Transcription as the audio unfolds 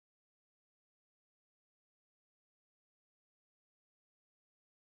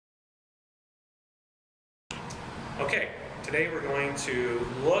Okay, today we're going to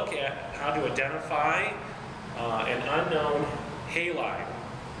look at how to identify an unknown halide,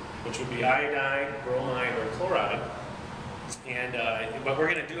 which would be iodide, bromide, or chloride. But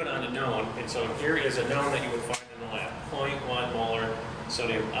we're going to do it on a known, and so here is a known that you would find in the lab, 0.1 molar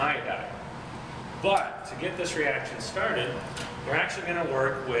sodium iodide. But to get this reaction started, we're actually going to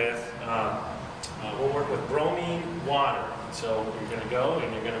work with, we'll work with bromine water. So you're going to go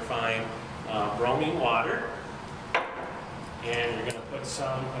and you're going to find bromine water, and you're going to put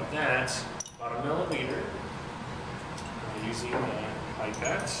some of that, about a milliliter, using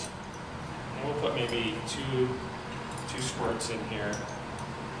pipettes. And we'll put maybe two squirts in here.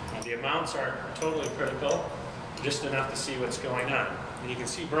 Now, the amounts aren't totally critical, just enough to see what's going on. And you can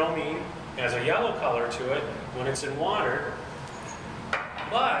see bromine has a yellow color to it when it's in water,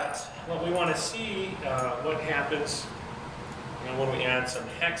 but what we want to see what happens when we add some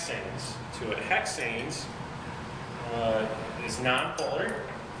hexanes to it. Hexanes is nonpolar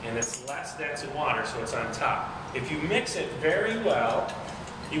and it's less dense in water, so it's on top. If you mix it very well,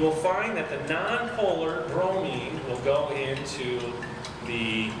 you will find that the nonpolar bromine will go into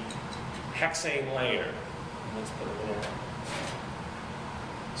the hexane layer. Let's put a little.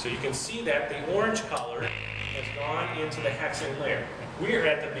 So you can see that the orange color has gone into the hexane layer. We are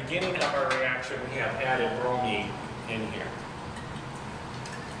at the beginning of our reaction. We have added bromine in here.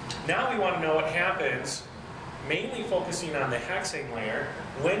 Now we want to know what happens, mainly focusing on the hexane layer,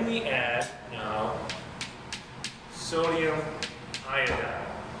 when we add now sodium iodide.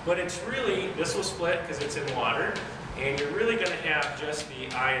 But it's really, this will split because it's in water, and you're really going to have just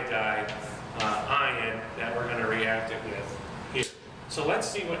the iodide ion that we're going to react it with here. So let's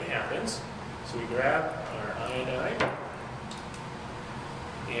see what happens. So we grab our iodide,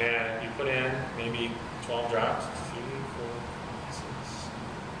 and you put in maybe 12 drops. 2, 4, 6,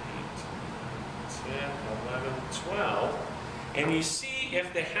 8, 9, 10, 11, 12. And you see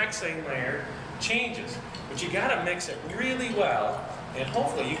if the hexane layer changes. But you got to mix it really well, and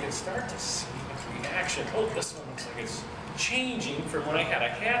hopefully you can start to see the reaction. Oh, this one looks like it's changing from what I had. I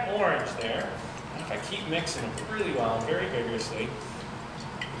had orange there. And if I keep mixing it really well and very vigorously,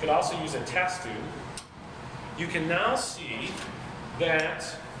 you could also use a test tube. You can now see that,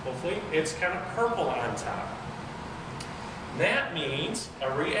 hopefully, it's kind of purple on top. That means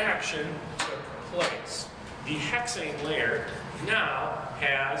a reaction took place. The hexane layer now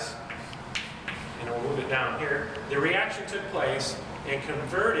has, and I'll move it down here, the reaction took place and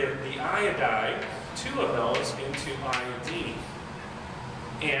converted the iodide, 2 of those, into iodine.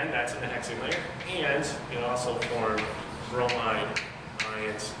 And that's in the hexane layer. And it also formed bromide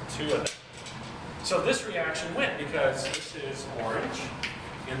ions, 2 of them. So this reaction went because this is orange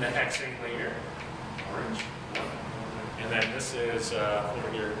in the hexane layer. Orange. And then this is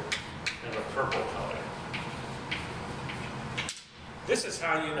over here, kind of a purple color. This is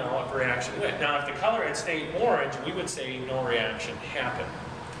how you know if a reaction went. Now, if the color had stayed orange, we would say no reaction happened.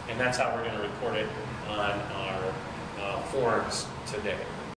 And that's how we're going to report it on our forms today.